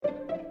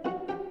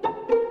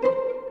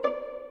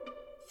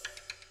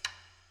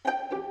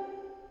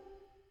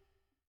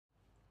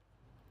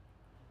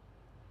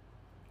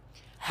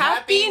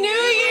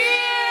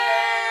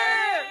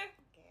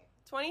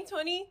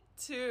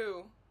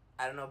2022.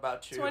 I don't know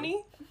about you.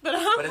 20?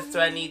 But it's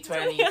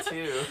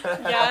 2022.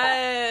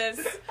 Yes.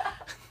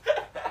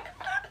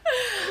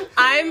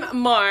 I'm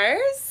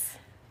Mars.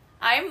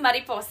 I'm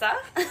Mariposa.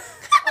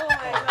 Oh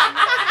my god.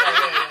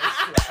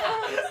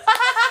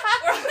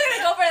 We're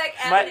gonna go for like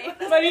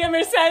anime. Maria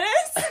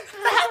Mercedes.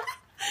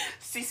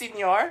 Si,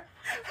 senor.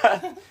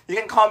 You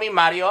can call me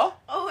Mario.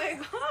 Oh my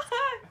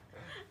god.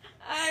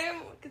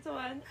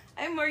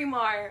 I'm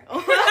Marimar.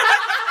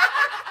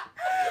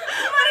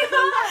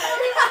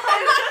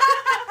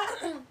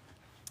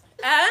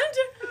 And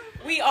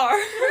we are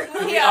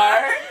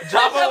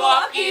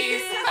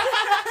Jabberwockies.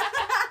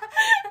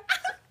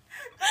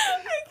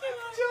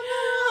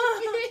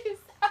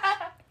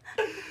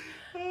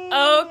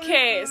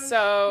 Okay,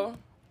 so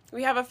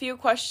we have a few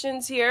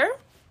questions here.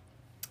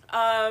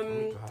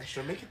 Oh gosh,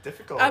 don't make it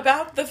difficult.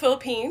 About the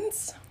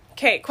Philippines.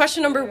 Okay,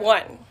 question number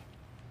 1.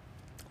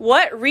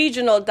 What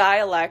regional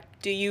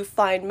dialect do you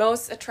find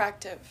most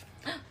attractive?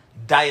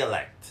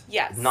 Dialect.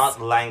 Yes.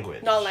 Not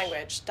language. Not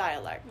language,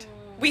 dialect.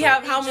 We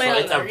have how So many?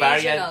 it's a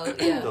variant.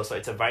 Regional, yeah. No, so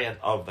it's a variant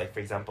of, like, for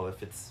example,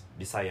 if it's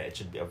Bisaya, it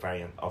should be a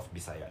variant of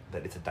Bisaya.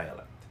 That it's a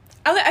dialect.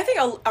 I think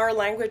our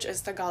language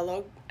is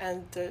Tagalog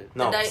and the...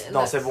 No, The no,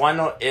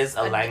 Cebuano is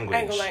a language.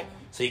 Anglo-lang.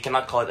 So you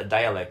cannot call it a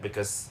dialect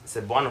because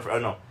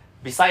Cebuano,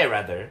 Bisaya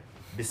rather.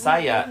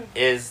 Bisaya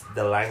is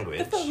the language.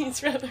 The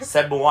Philippines, rather.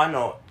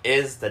 Cebuano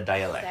is the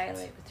dialect.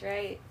 That's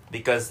right.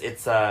 Because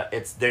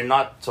they're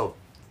not, so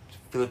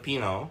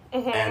Filipino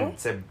and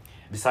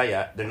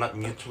Bisaya, they're not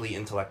mutually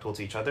intellectual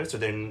to each other, so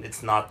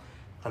it's not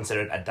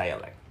considered a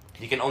dialect.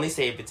 You can only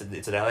say if it's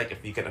a dialect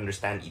if you can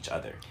understand each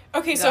other.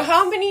 Okay, so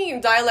how many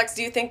dialects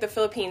do you think the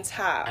Philippines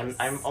has?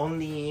 I'm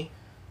only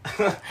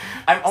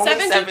I'm only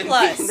 70 17.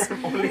 plus.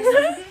 I'm pretty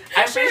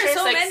sure it's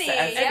so like many.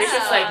 I'm pretty sure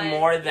it's like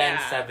more than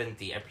Yeah.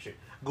 70. I'm pretty sure.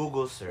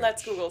 Google search.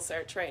 Let's Google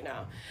search right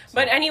now.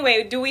 But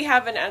anyway, do we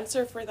have an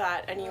answer for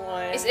that?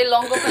 Anyone? Is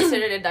Ilonggo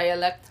considered a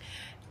dialect?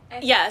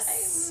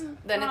 Yes.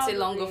 Then it's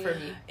Ilonggo for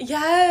me.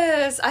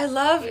 Yes, I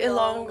love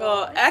Ilonggo.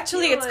 Ilonggo.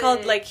 Actually, it's Cute.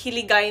 called like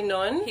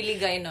Hiligaynon.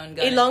 Hiligaynon.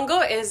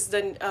 Ilonggo is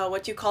the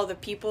what you call the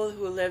people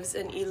who lives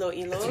in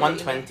Iloilo. It's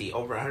 120,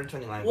 over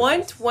 120 languages.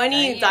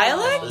 120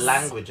 dialects?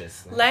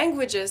 Languages.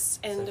 Languages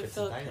in So the if it's a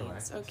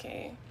Philippines. dialect.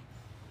 Okay.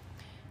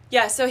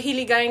 Yeah, so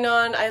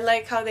Hiligaynon, I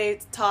like how they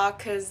talk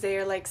because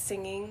they're like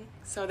singing.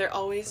 So they're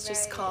always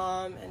just Right.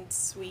 calm and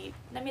sweet.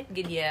 Namit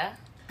gidya.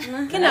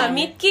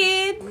 Kinamit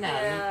kid.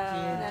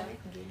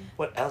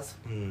 What else?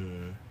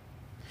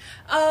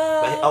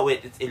 Uh, Oh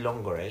wait, it's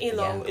Ilonggo, right?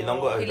 Ilonggo.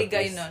 Ilonggo are the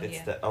place. Hiligaynon,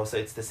 It's yeah. so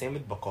it's the same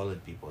with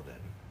Bacolod people then.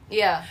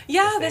 Yeah.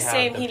 yeah, They the have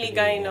same the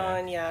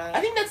Hiligaynon, I yeah.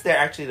 think they're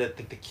actually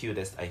the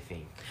cutest, I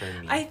think, for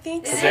me. I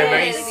think so. Because they're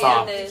very Yes.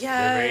 soft. Yes. Yes.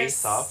 They're very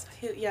soft.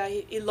 Yeah,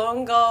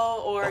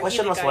 Ilonggo or The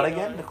question was what Hiligaynon.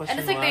 again? The question And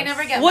it's like they was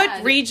never get What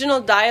mad.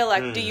 regional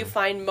dialect do Mm. you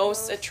find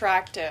most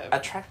attractive?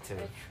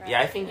 attractive. Yeah,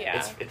 I think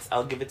Yeah. it's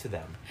I'll give it to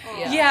them.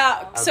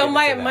 Yeah, I'll so give it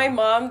my to them. my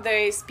mom,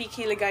 they speak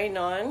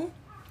Hiligaynon,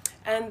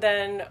 and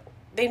then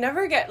they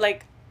never get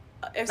like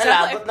if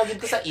Nalagot na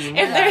gid ko sa imo.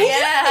 if they're Yeah,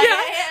 yeah,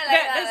 yeah,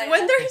 like that, like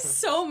when that. they're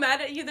so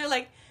mad at you, they're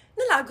like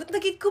nalagot na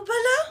gid ko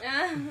pala,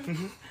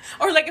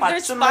 or like if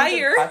there's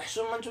fire,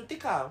 Patso man jud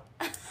ikaw.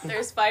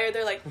 there's fire,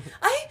 they're like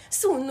ay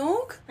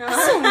sunog,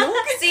 sunog.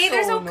 See,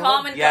 they're so Oh, no.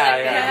 calm and Yeah,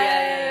 collected.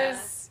 yeah.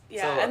 Yes,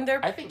 yeah, So, and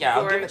they're I think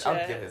I'll give it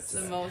gorgeous. to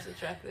The them. most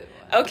attractive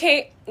one.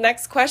 Okay,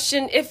 next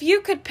question. If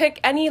you could pick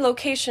any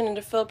location in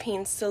the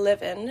Philippines to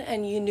live in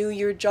and you knew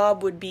your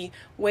job would be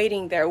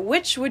waiting there,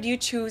 which would you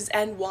choose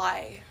and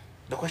why?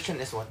 The question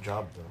is what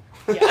job though?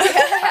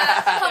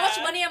 How much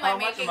money am I How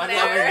much making money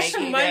there? am I How much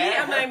making money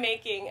there? am I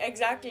making?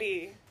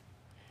 Exactly.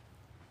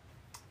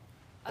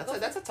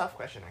 That's a tough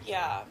question actually.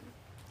 Yeah.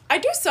 I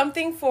do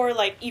something for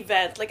like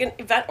like an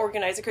event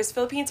organizer because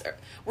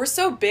we're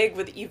so big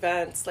with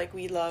events, like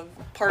we love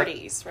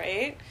parties,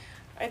 right?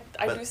 I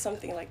But- do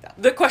something like that.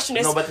 The question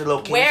is No, but the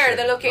location. Where?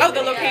 The location. Oh,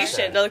 the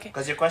location. The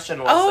Because your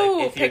question was Oh,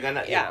 like if you're pick-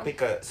 gonna yeah.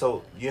 pick a,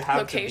 so you have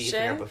to be, for Location.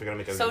 example, if you're gonna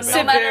make a So event.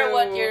 no matter Cebu.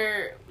 what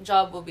your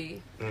job will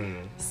be,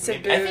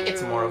 Maybe, I think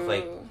it's more of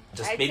like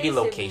just I'd maybe say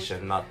Cebu. location,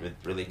 not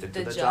related the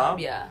to the job, job.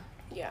 yeah.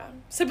 Yeah,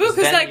 Cebu,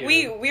 because then like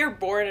you- we're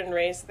born and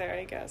raised there,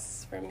 I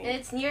guess for me. And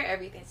it's near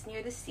everything. It's near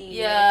the sea.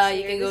 Yeah, it's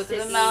you near can go to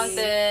the city.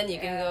 mountain, you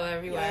can Yeah. go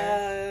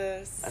everywhere.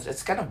 Yes.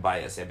 It's kind of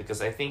biased, yeah,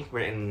 because I think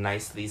we're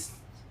nicely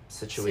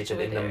situated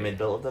in the Situated.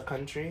 middle of the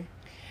country.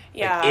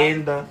 Yeah. Like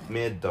in the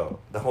middle,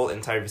 the whole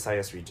entire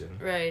Visayas region.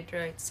 Right,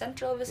 right.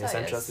 Central Yeah,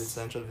 Visayas.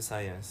 Central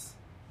Visayas.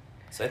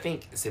 So I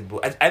think Cebu,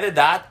 either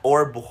that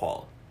or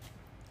Bohol.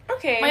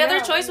 Okay. My other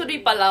yeah. choice would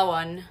be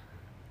Palawan.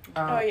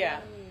 Oh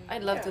yeah.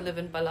 I'd love Yeah. to live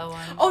in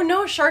Palawan. Oh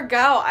no,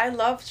 Siargao. I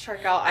love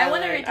Siargao Island. I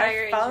wanna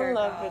retire in I fell in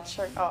love Siargao. with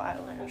Siargao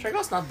Island.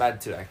 Siargao's not bad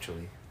too,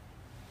 actually.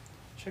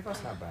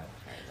 Siargao's not bad.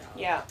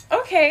 Yeah.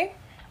 Okay.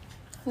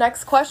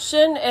 Next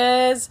question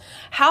is,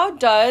 how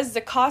does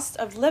the cost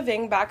of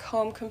living back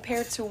home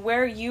compare to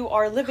where you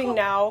are living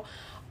now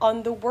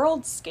on the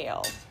world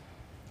scale?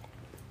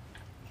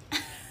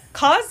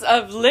 cost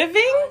of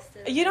living, Cost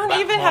of you don't Back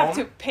even have home?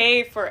 to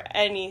pay for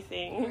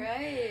anything.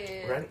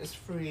 Right. Rent is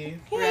free.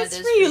 Yeah, Rent it's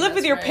is free. You free, live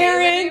with that's your right.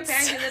 parents.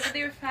 You live with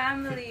your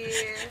family.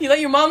 You let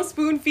your mom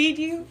spoon feed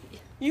you.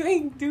 You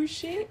ain't do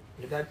shit.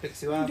 Your dad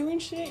picks you You up. doing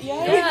shit.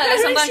 Yeah. Yeah, like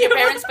sometimes your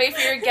parents pay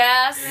for your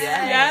gas.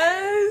 Yeah.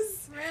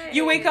 Yes. Right.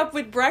 You wake up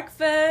with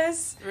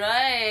breakfast.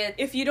 Right.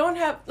 If you don't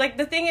have like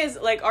the thing is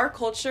like our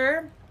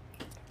culture,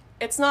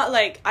 it's not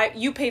like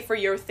you pay for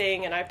your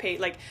thing and I pay,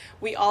 like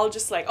we all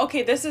just like,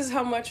 okay, this is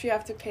how much we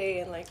have to pay,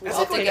 and like we That's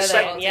all like when pitch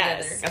you're in. all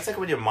Yes. together. That's like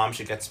when your mom,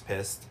 she gets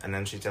pissed and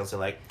then she tells you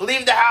like,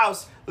 leave the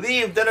house,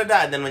 leave, da da da.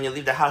 And then when you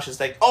leave the house, she's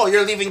like, oh,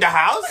 you're leaving the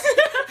house?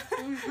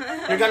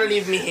 You're gonna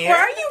leave me here?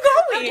 Where are you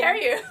How going? dare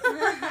you?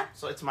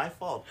 So it's my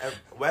fault.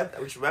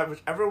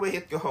 Whichever way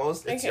it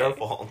goes, it's Okay. your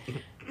fault.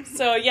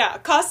 So yeah,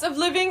 cost of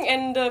living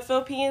in the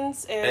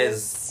Philippines is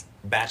Is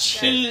bad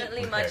Cheap.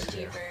 Definitely much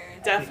cheaper.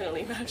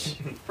 definitely much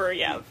for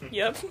yep.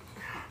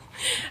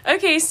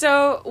 Okay,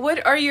 so what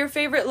are your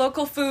favorite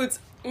local foods?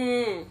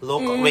 Wait,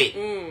 Local.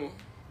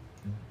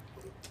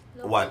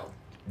 what?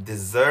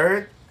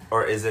 Dessert?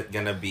 Or is it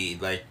gonna be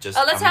like just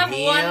Let's a have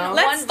meal? one-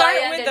 Let's start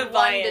viand with the and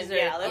one viand. dessert.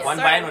 Yeah, let's One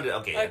start viand with- or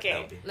okay. Okay.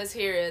 that'll be. Let's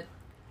hear it.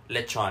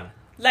 Lechon.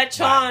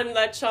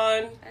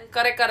 Lechon.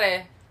 Kare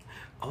kare.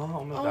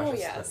 Oh my Oh gosh.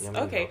 it's yes. yummy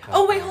Okay. local.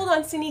 Oh wait, hold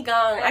on.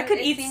 Sinigang. I could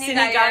eat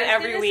sinigang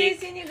every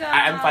week.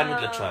 I'm fine with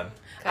lechon.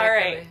 All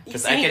right.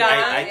 Because Sinigang.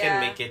 I can Yeah.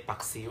 make it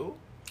paksiw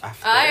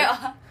after. Ay,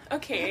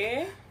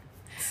 Okay.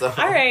 So.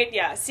 All right.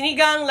 Yeah.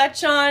 Sinigang,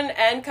 lechon,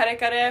 and kare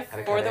kare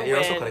for the You're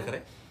also win.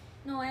 kare-kare?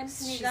 No, I'm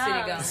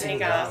Sinigang. Sinigang.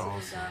 Sinigang.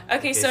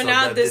 Okay, so so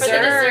now the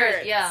dessert. dessert,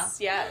 yeah.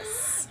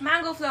 Yes.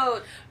 Mango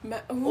float.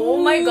 Oh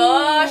my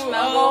gosh,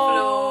 mango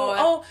float.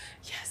 Oh,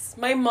 yes.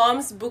 My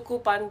mom's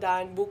buko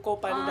pandan. Buko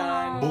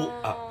pandan.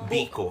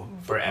 Biko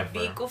forever.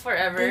 Biko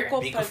forever.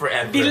 Biko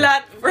forever.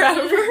 Bilat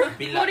forever.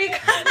 Bilat.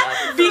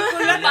 Biko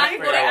Bilat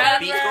latik forever. forever.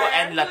 Biko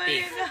and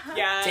latik.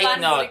 Yeah. Take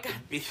Pan note.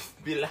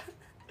 burikat. Bilat.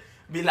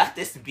 Bilat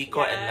is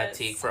Biko and Yes.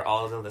 latik for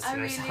all the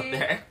listeners out really?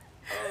 there.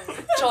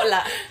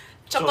 Chola.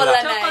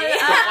 Chocolanay.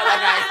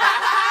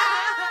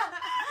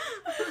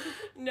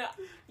 No.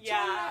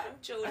 Yeah.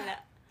 Chola.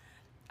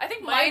 I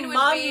think My mine would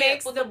mom be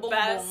makes the puto bongbong.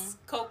 best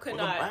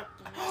coconut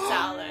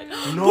salad.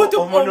 No,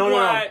 Puto no, no.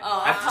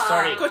 bongbong.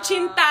 Sorry.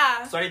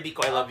 Cochinta. Sorry,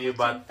 Biko, I love you,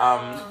 but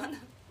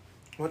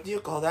what do you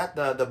call that?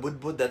 The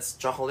bud that's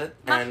chocolate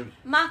and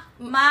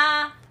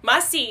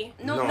Masi.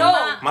 No,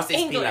 must is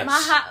English.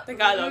 peanuts.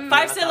 Tagalog. 5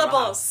 Maha.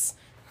 syllables.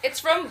 It's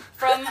from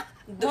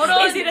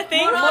Moron. Is it a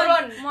thing?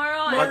 Moron.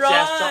 Moron. But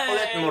yes,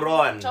 chocolate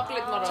moron.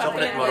 Chocolate moron.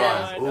 Chocolate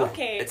moron. moron. Ooh,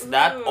 Okay. it's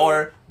that Ooh.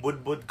 or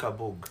bud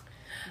kabug.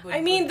 Good, I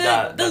mean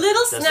good. the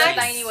little the snacks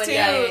tiny one, too,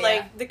 yeah.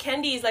 like the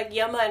candies, like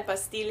Yama and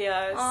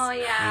Pastillas. Oh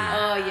yeah.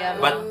 Oh yeah.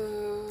 But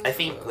I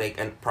think like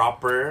a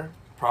proper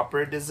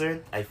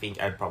dessert, I think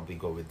I'd probably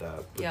go with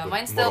the Yeah, bud-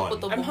 mine's still moron.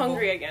 puto I'm bongbong.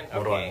 hungry again.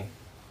 Okay. Moron.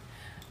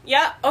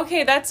 Yeah.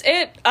 Okay, that's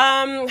it.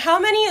 How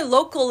many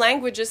local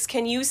languages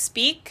can you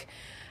speak?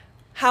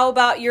 How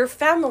about your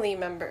family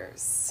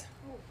members?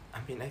 I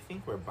mean, I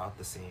think we're about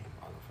the same,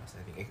 all of us.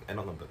 I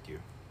don't know about you.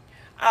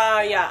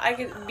 Yeah, I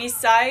could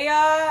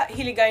Bisaya,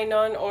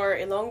 Hiligaynon, or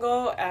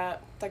Ilonggo.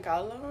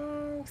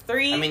 Tagalog.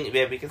 3. I mean,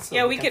 yeah, we can still.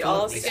 yeah, we could still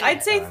all. at least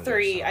I'd say speak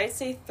 3. so. I'd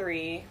say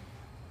 3.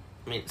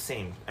 I mean,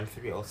 same. I'm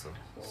 3 also.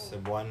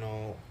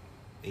 Cebuano,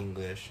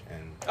 English,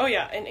 and Oh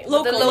yeah, and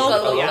local,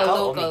 local.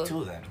 local. local. Only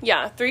 2 then.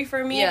 Yeah, 3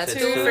 for me. Yeah, So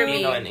 2 it's for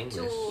me. Filipino and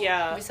English.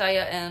 Yeah.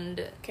 Bisaya and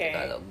Okay.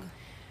 Tagalog.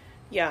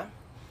 Yeah.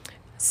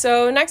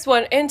 So next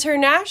one,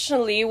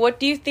 internationally, what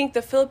do you think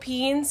the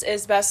Philippines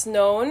is best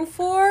known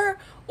for?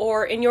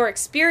 Or in your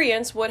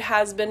experience, what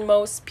has been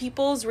most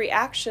people's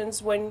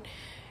reactions when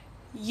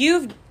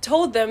you've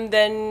told them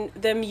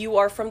you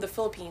are from the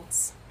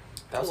Philippines?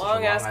 That was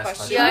Long such a ass long-ass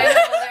question. Yeah, I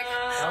know. Like,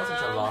 That was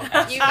such a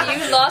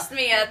long. you lost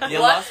me at You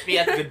what? lost me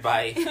at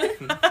goodbye.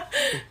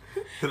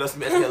 You lost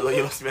me at hello.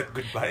 You lost me at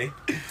goodbye.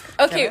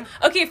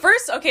 Okay,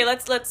 first,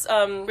 let's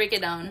Break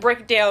it down. break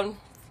it down.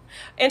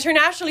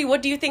 Internationally,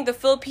 what do you think the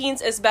Philippines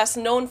is best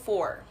known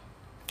for?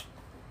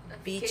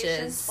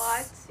 Vacation Beaches.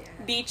 spots. Yeah.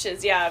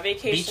 Beaches, yeah,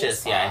 vacation Beaches,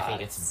 spots. yeah, I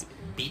think it's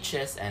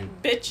beaches and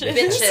bitches.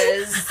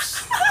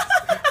 Bitches.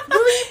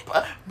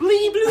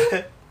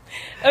 bleep.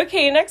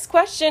 Okay, next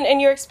question. In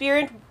your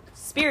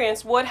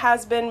experience, what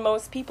has been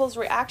most people's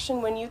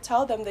reaction when you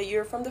tell them that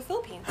you're from the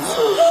Philippines?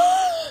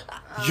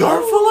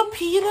 You're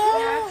Filipino.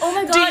 Oh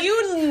my god. Do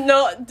you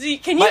know?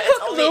 Can you But it's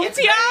cook only- it's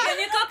lumpia? Can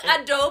you cook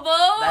adobo?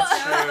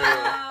 That's true.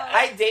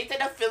 I dated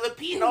a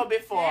Filipino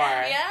before.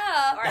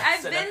 Yeah. Or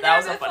I've been that there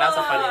was a before. that was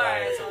a funny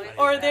line. That's a funny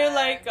Or line. they're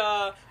like,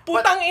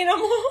 putang ina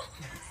mo.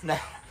 No.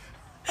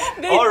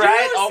 They All do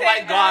right. Oh say my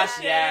gosh.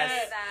 that.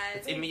 Yes.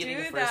 It's They immediately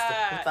do the first.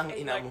 that. Putang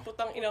It's ina like, mo.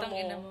 putang ina Putang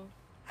ina mo.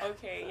 mo.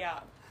 Okay, yeah.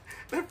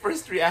 Their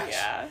first reaction.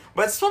 Yeah.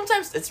 But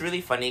sometimes it's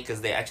really funny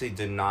because they actually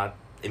do not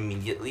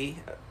immediately.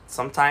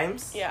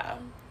 Sometimes Yeah.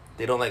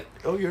 they don't like.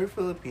 Oh, you're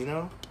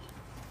Filipino.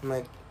 I'm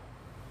like,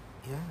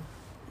 yeah.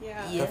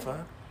 Yeah. Yeah. The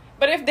fuck?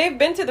 But if they've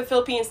been to the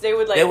Philippines, they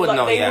would like They would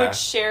know, they yeah. would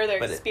share their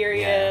But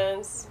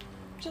experience.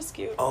 Just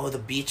cute. Oh, the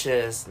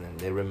beaches, and then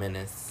they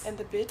reminisce. And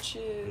the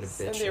bitches. And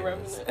the And bitches. they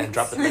reminisce. And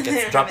drop it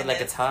like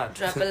it's hot.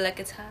 Drop it like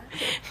it's hot.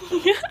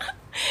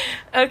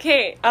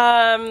 Okay.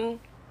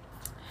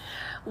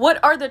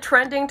 What are the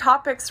trending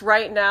topics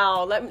right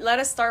now? Let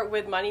us start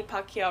with Manny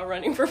Pacquiao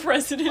running for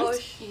president. Oh,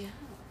 Yeah.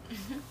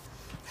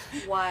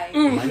 why?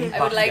 Manny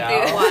I would like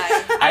Pacquiao. to.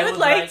 Why? I would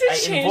like to I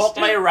change invoke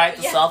the- my right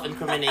to Yeah.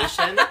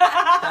 self-incrimination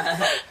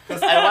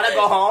because I want to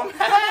go home.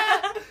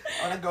 I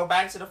want to go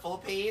back to the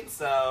Philippines,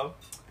 so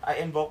I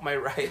invoke my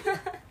right.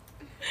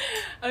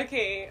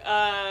 Okay.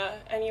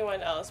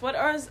 Anyone else? What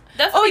are?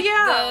 Definitely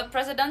yeah. the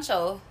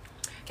presidential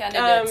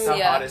candidates. The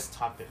yeah. hottest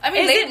topic. I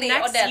mean, Is it lately,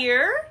 next Odette.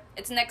 year?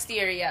 It's next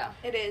year, yeah.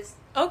 It is.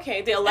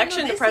 Okay, the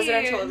election, the this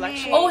presidential year,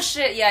 election. May. Oh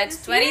shit, yeah, it's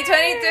This 2022,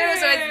 year.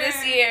 so it's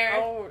this year.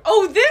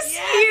 Oh, this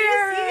Yeah,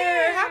 year! this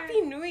year.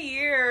 Happy New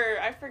Year!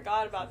 I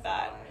forgot about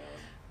that.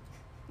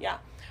 Yeah.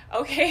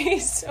 Okay,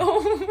 so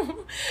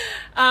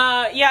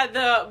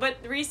but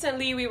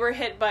recently we were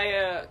hit by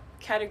a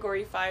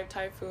Category 5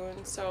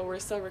 typhoon, so we're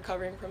still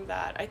recovering from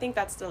that. I think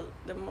that's the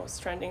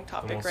most trending The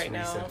topic most right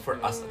now. recent,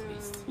 for us at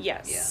least.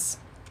 Yes.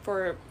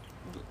 For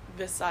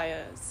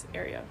Visayas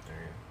area.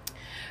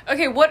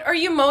 Okay, what are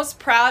you most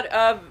proud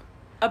of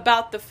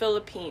about the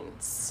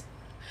Philippines?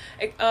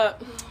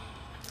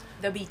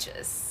 The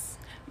beaches.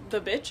 The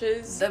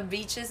bitches. The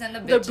beaches and the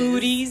The bitches.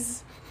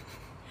 booties.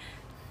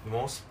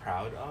 Most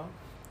proud of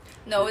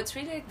No, it's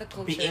really like the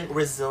culture. being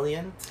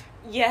resilient.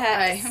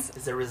 Yes.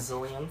 Is there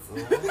resilience?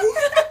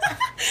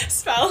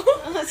 Spell.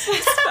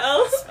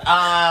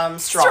 Spell.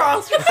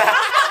 Strong.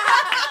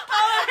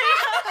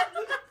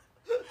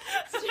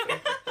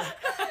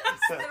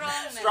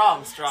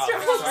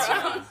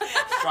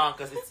 Strong,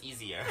 because it's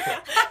easier.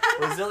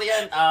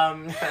 Resilient.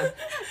 Next.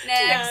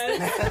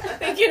 Yes.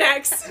 Thank you,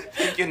 next.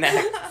 Thank you,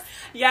 next.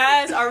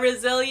 Yes, our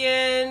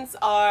resilience,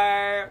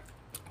 we're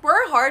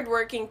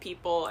hardworking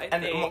people, I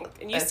And think.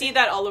 And you I see think-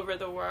 that all over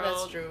the world.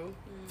 That's true.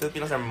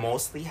 Filipinos are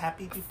mostly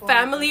happy people.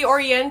 Family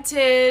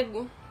oriented.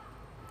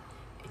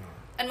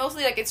 And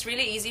mostly, like, it's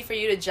really easy for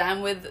you to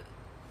jam with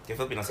The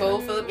Filipinos.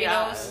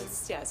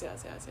 co-Filipinos. Yes.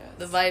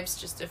 The vibe's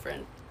just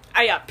different.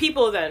 Yeah,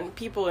 people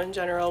in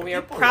general. We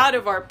are People, proud yeah.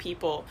 of our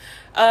people.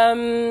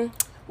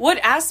 What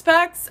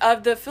aspects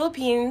of the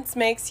Philippines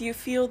makes you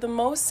feel the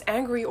most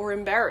angry or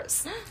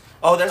embarrassed?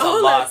 Oh, there's a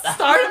lot. Let's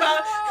start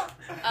about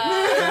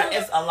There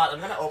is a lot.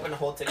 I'm gonna open a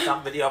whole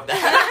TikTok video of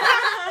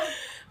that.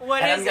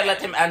 what And is I'm gonna it?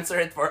 let him answer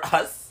it for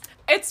us.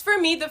 It's for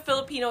me the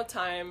Filipino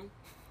time.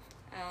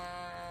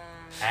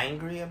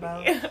 Angry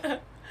about? Yeah.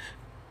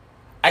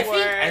 I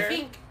Or-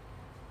 think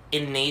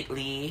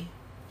innately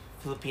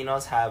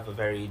Filipinos have a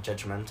very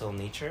judgmental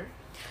nature.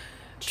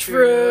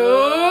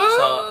 True.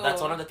 So that's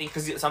one of the things,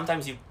 because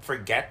sometimes you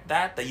forget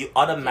that you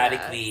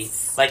automatically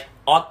Yes.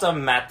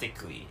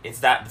 automatically it's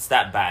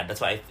that bad.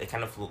 That's why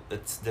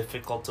it's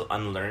difficult to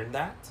unlearn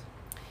that.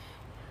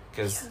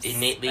 Because Yes.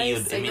 innately I you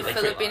see. The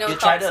Filipino you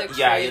try to toxic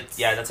yeah traits.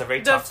 that's a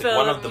very The toxic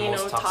one of the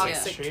Filipino most toxic,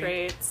 toxic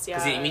traits. Yeah.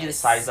 because you immediately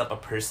size up a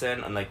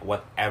person on like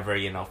whatever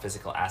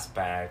physical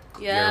aspect.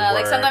 Yeah, your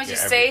like work, sometimes you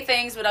your say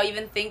things without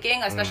even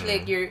thinking, especially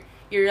like your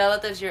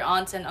relatives, your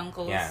aunts and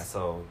uncles. yeah.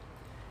 So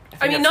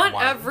I mean, think not that's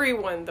one.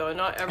 everyone though,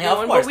 not of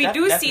everyone, course, but we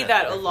do see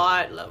that a definitely.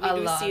 lot. We A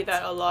do lot. see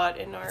that a lot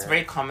in our. It's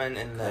very common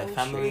in the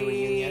family Country.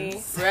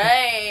 reunions.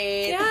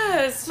 Right.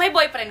 Yes. My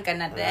boyfriend ka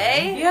na,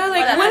 day. Yeah,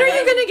 like Wala when na, are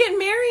you day. gonna get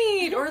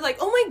married? Or like,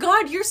 oh my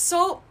God, you're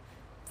so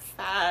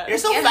fat. You're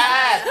so Yeah.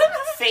 fat.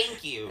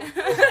 Thank you.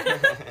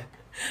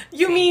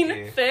 You Thank mean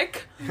you.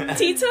 thick,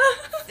 Tita?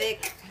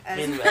 Thick. I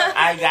mean,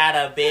 I got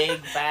a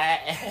big fat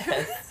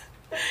ass.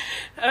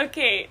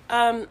 Okay.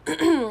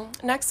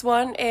 Next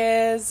one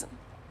is.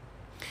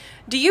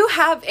 Do you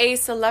have a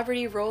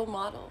celebrity role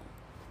model?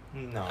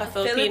 No. A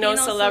Filipino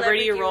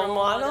celebrity role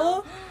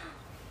model?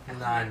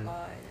 None.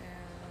 God,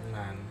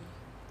 None.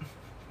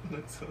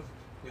 That's so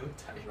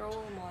tight.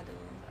 role model.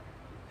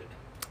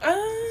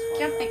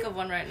 Can't think of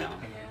one right now.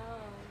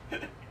 Yeah.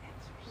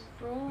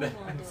 Role The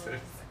model.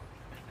 answers.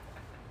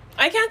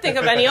 I can't think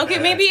of any. Okay,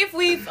 maybe if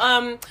we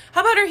how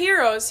about our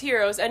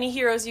heroes? Any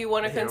heroes you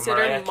want to Hero consider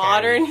Mariah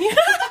modern?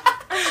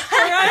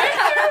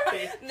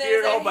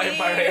 Hero by a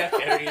Mariah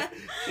Carey.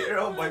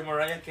 Hero by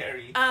Mariah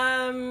Carey.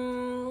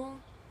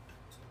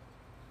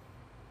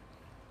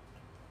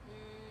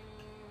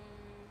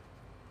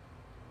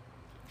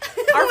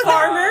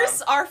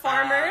 Our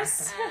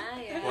farmers.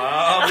 Yeah.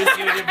 Wow, Miss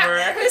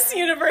Universe. Miss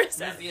Universe.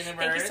 Miss Universe.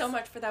 Thank you so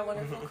much for that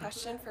wonderful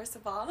question, first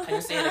of all. Can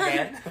you say it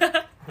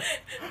again?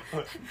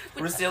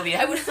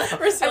 Resilient. I would like to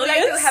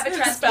Resilience? have it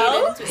translated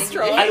Spell? into English.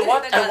 Strong? I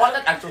want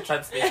an actual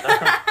translator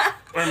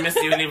for Miss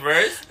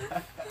Universe.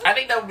 I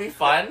think that would be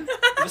fun.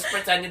 Just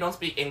pretend you don't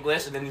speak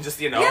English and then you just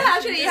Yeah,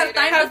 actually, you have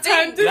time Have to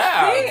time think. to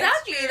Yeah. think.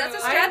 Exactly, that's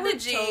a I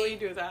would strategy. totally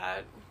do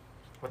that.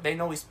 But they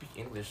know we speak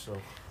English, so.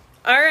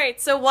 All right,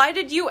 so why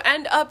did you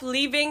end up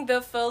leaving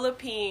the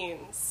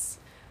Philippines?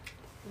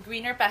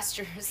 Greener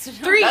pastures.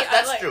 Three.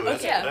 That's I like- true.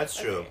 okay. That's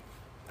true.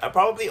 I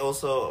probably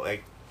also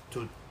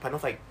to kind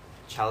of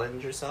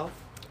challenge yourself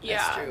Yeah.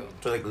 That's true.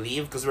 to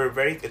leave because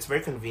it's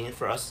very convenient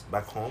for us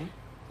back home.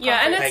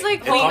 Yeah, and it's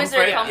like home is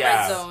their comfort, comfort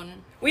yeah. zone.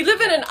 we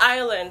live in an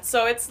island,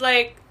 so it's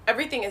like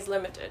everything is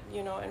limited,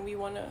 you know, and we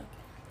want to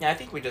Yeah, I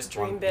think we just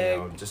Dream want,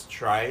 big. just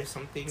try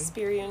something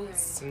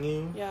experience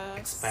new. Yes.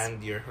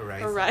 Expand your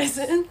horizons.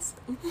 horizons.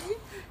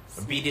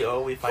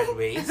 BDO, we find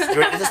ways.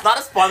 This is not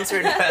a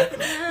sponsored.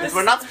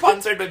 We're not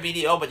sponsored by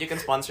BDO, but you can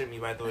sponsor me,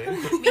 by the way.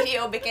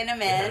 Video bikini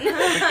man.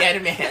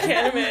 Get me.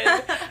 Anime.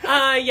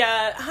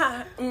 Yeah. Ha.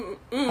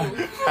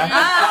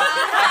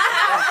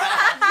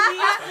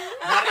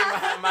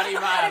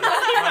 Marimar.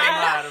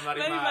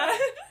 Marimar.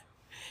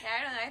 Yeah,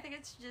 I don't know. I think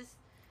it's just,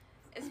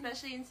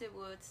 especially in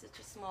Cebu, it's such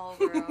a small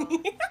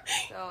world.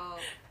 So,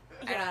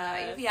 I don't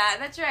know. Yeah,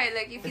 that's right.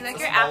 Like, you feel It's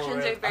like a your small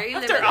actions world. are very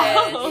After limited.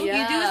 all. If you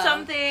do Yeah.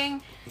 something,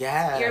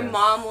 Yeah. your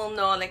mom will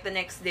know, like, the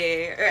next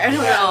day. Or I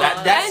don't Yeah,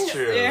 know. that's And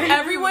true.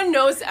 Everyone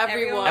knows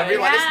everyone.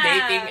 Everyone is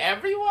Yeah. dating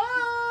everyone.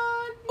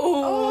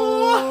 Ooh.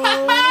 Lord.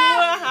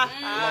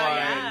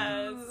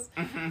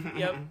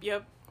 Yes.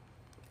 Yep.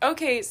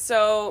 Okay,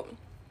 so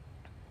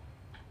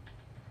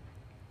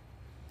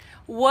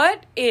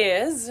what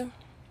is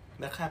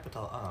The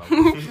capital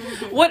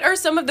of. what are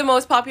some of the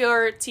most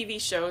popular TV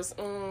shows?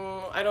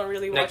 I don't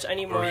really watch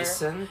anymore.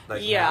 Recent?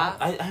 Like Yeah.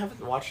 now? I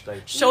haven't watched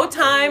like.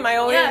 Showtime, I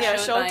always Yeah,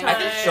 Showtime. Showtime. I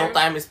think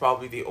Showtime is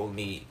probably the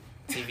only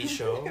TV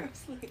show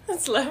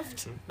It's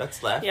left.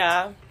 that's left.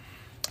 Yeah.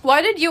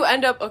 Why did you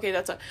end up? Okay,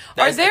 that's a.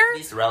 That Are is there at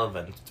least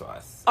relevant to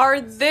us. are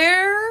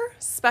there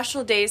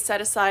special days set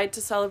aside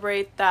to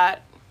celebrate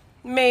that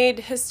made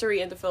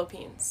history in the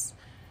Philippines?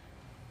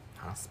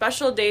 Huh?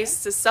 Special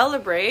days to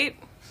celebrate.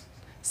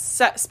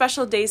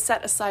 Special days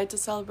set aside to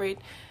celebrate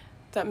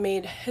that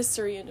made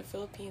history in the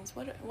Philippines.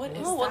 What is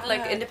Oh, what, that?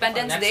 like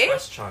Independence Next Day?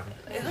 question.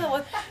 Is that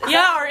what?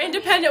 Yeah, our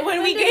independent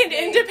when we gained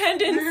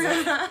independence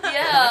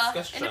Yeah. Next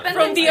question.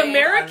 Independence from the Day.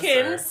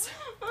 Americans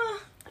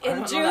I in don't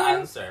know the June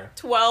answer.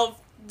 12,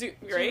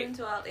 right? June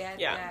 12th,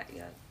 Yeah.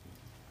 yeah.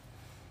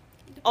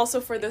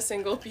 Also for the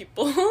single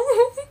people,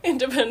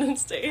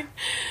 Independence Day.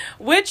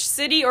 Which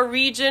city or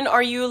region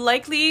are you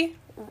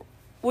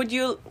would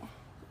you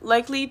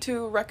likely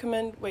to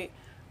recommend,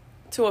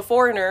 to a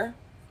foreigner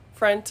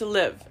friend to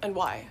live, and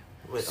why?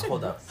 Wait,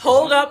 hold up.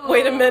 Hold up,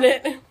 wait a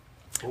minute.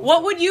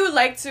 What would you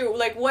like to,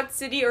 what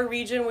city or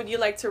region would you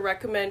like to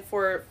recommend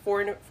for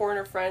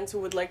foreigner friends who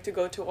would like to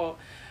go to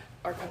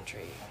our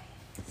country?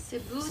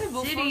 Cebu Cebu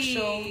for City.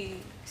 sure.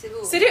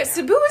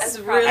 Cebu is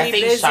really I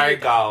think busy.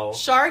 Siargao.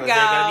 'Cause They're gonna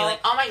Siargao. be like,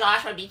 oh my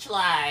gosh, my beach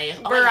life.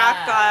 Oh my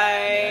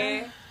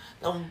Boracay. God.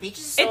 The beach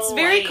is so It's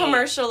very white.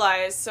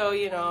 commercialized, so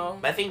you know.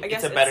 But I think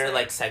guess it's a better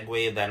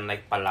segue than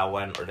like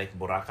Palawan or like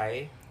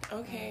Boracay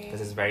Okay.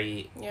 because it's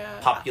very Yeah.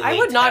 populated. I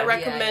would not Yeah,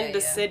 recommend yeah, the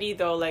yeah. city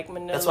though, like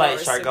Manila. That's why or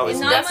Siargao Cebu. is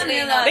Not definitely-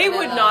 Manila. They Manila.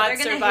 would not They're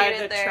gonna survive hate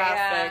the it there,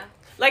 traffic.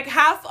 Like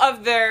half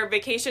of their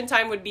vacation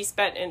time would be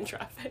spent in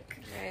traffic.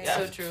 Right. Yeah.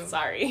 So true.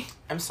 Sorry.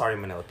 I'm sorry,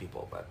 Manila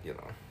people, but you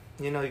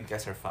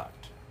guys are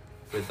fucked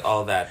with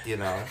all that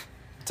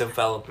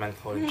development.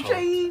 quote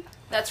unquote.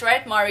 That's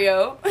right,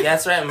 Mario. Yeah,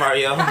 that's right,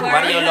 Mario.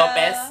 Mario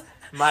Lopez.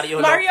 Mario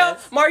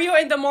Lopez. Mario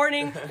in the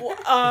morning.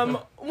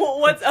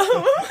 What's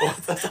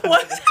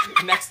what?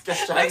 Next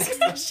question. Next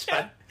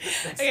question.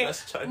 Next Okay.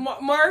 question.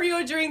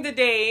 Mario during the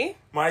day.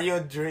 Mario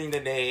during the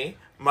day.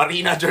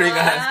 Marina during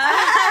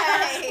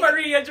the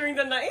Maria during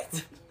the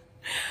night.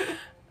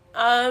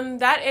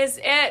 That is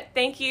it.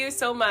 Thank you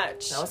so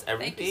much. That was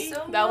everything. Thank you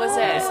so much. That was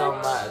Thank it. you so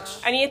much.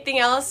 Anything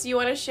else you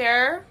want to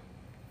share?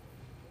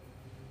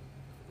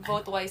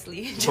 Vote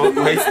wisely. Vote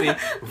wisely.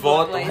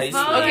 Vote wisely.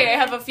 wisely. Okay, I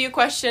have a few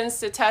questions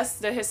to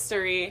test the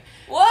history.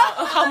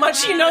 What? How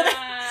much you know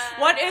that?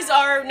 What is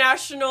our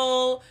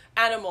national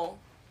animal?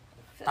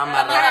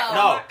 Tamara.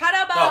 No.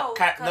 Carabao.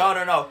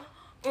 No.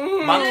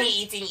 Monkey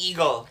eating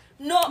eagle.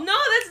 No,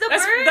 That's the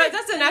That's bird.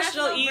 that's a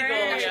national eagle. bird.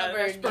 Yeah, National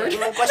that's bird. bird.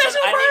 Yung question,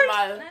 National bird.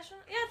 animal.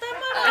 Yeah,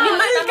 tama.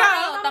 Animal ka.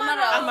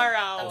 Tamaraw.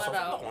 Amaraw. Oh, Tamaraw. sabi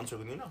ko, answer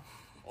ko nila.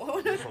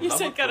 You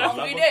said Lagot ko, Carabao.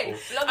 lagot Every day.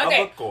 ko.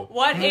 Okay. Lagot ko.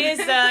 What is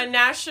the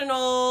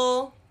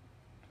national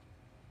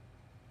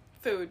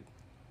food?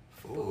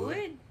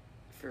 Food.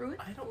 Fruit.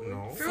 I don't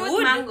know. Fruit.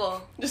 Food?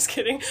 Mango. Just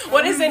kidding.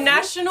 What is a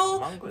national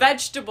Mango.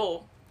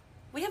 vegetable?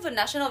 We have a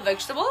national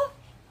vegetable?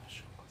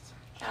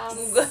 Um,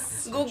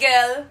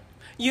 Google.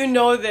 You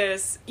know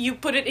this. You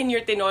put it in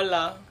your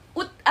tinola.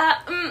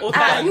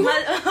 Malunggay.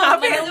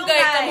 Malunggay.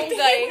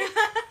 Kamunggay.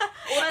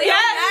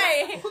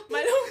 Yes!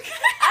 Malunggay.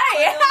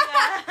 Ay!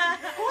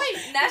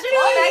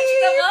 National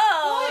vegetable.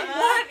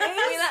 What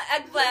is?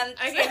 Eggplant.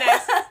 Okay,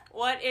 next.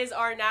 What is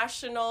our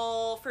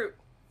national fruit?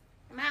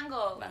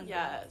 Mango.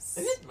 Yes.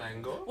 Is it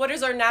mango? What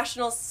is our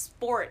national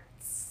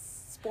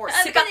sports? Sports.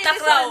 Sipak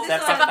takraw.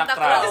 Sepak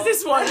takraw. What is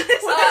this one? What is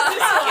this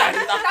one?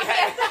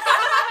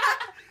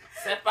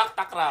 Sepak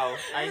takraw.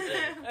 I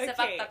think. Sepak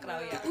Okay. takraw,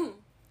 yeah.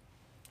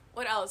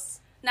 What else?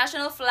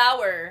 National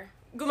flower.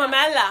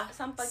 Gumamela.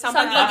 Sampagita.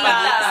 Sampagita.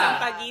 Sampagita.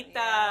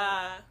 Sampagita.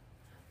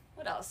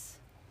 What else?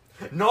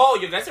 No,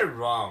 you guys are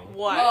wrong.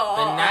 What? Oh.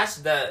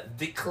 The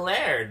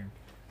declared.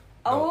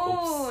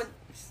 Oh,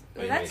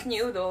 Wait, that's wait.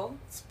 new though.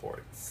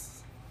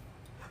 Sports.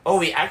 Oh,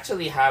 we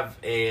actually have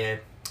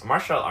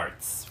martial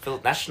arts.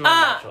 National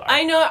martial arts.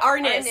 I know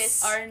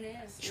Arnis.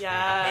 Arnis. Yes,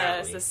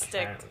 Apparently, the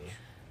stick. apparently.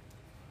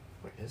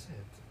 Where is it?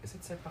 Is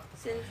it sepak takraw?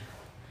 Since,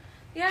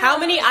 yeah, How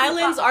many it's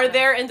islands a are box.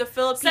 there in the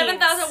Philippines?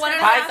 7,100.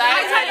 High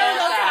tide High or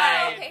low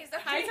tide? Okay, so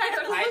High tide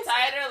or low High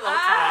tide or low Ah,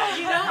 tide?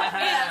 you know,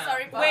 yeah,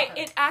 sorry. Wait,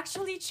 it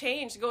actually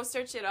changed. Go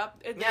search it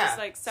up. There's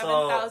like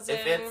 7,000. So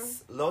if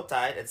it's low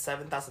tide, it's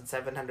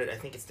 7,700. I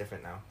think it's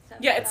different now.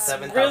 Yeah, it's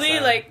 7,000. really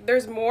like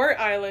there's more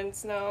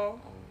islands now.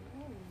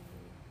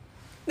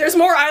 There's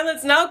more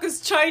islands now because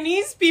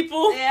Chinese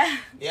people Yeah.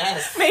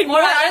 Yes. made more,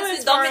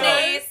 islands to for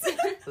dominate. us.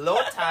 Low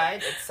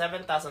tide, it's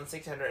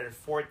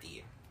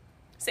 7,640.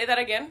 Say that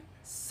again.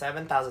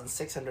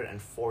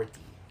 7,640.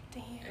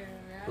 Damn.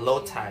 Low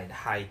tide,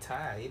 high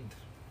tide.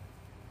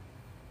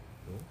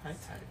 Ooh, high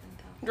tide.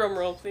 Drum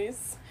roll,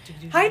 please.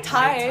 High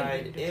tide.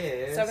 High tide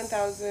is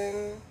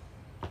 7,000.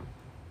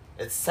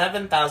 It's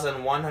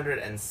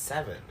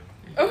 7,107.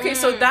 Okay,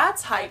 so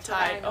that's high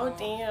tide. tide. Oh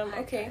damn. High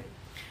Okay. tide.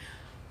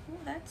 Oh,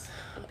 that's.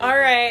 All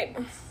right.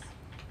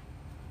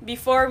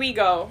 Before we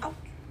go,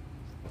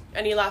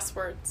 any last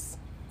words?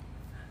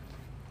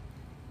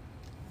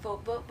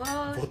 Vote. Vote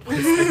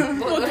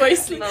Vote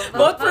wisely.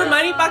 Vote for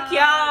Manny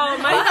Pacquiao.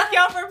 Manny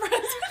Pacquiao for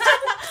president.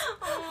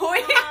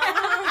 Wait.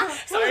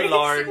 Sorry.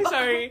 Lord.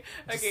 Sorry.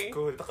 Okay. Diyos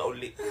ko,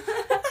 nakauli.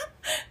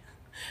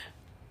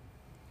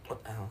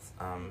 What else?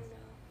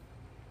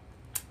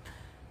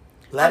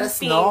 Let us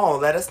Unseen. know.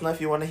 Let us know if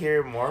you want to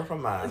hear more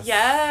from us.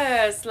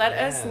 Yes, let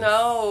us Yes.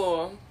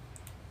 know.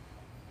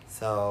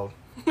 So,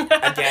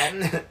 again,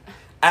 This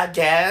has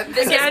Again,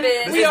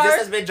 been- we are. This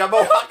has been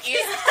Jumbo Hockey.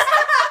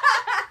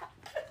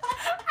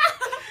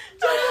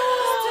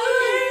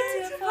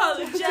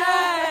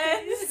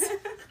 Apologize.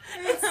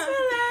 It's too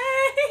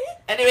late.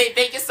 Anyway,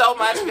 thank you so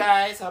much,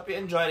 guys. Hope you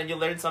enjoyed and you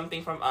learned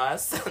something from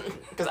us.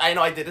 Because I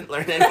know I didn't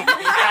learn anything.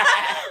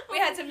 We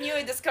had some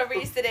new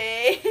discoveries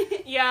today.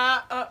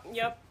 Yeah.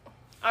 Yep.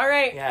 All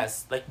right.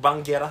 Yes, like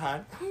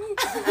Banggerahan.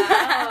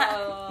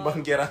 Oh.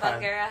 Banggerahan.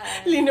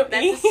 Banggerahan. Linoy.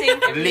 That's the same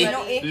for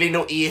everybody.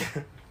 Linoy.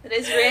 That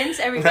is rinse,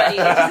 everybody.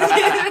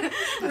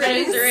 That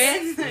is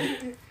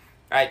rinse.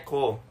 Alright,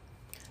 cool.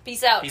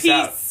 Peace out. Peace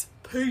out. Peace.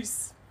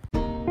 Peace.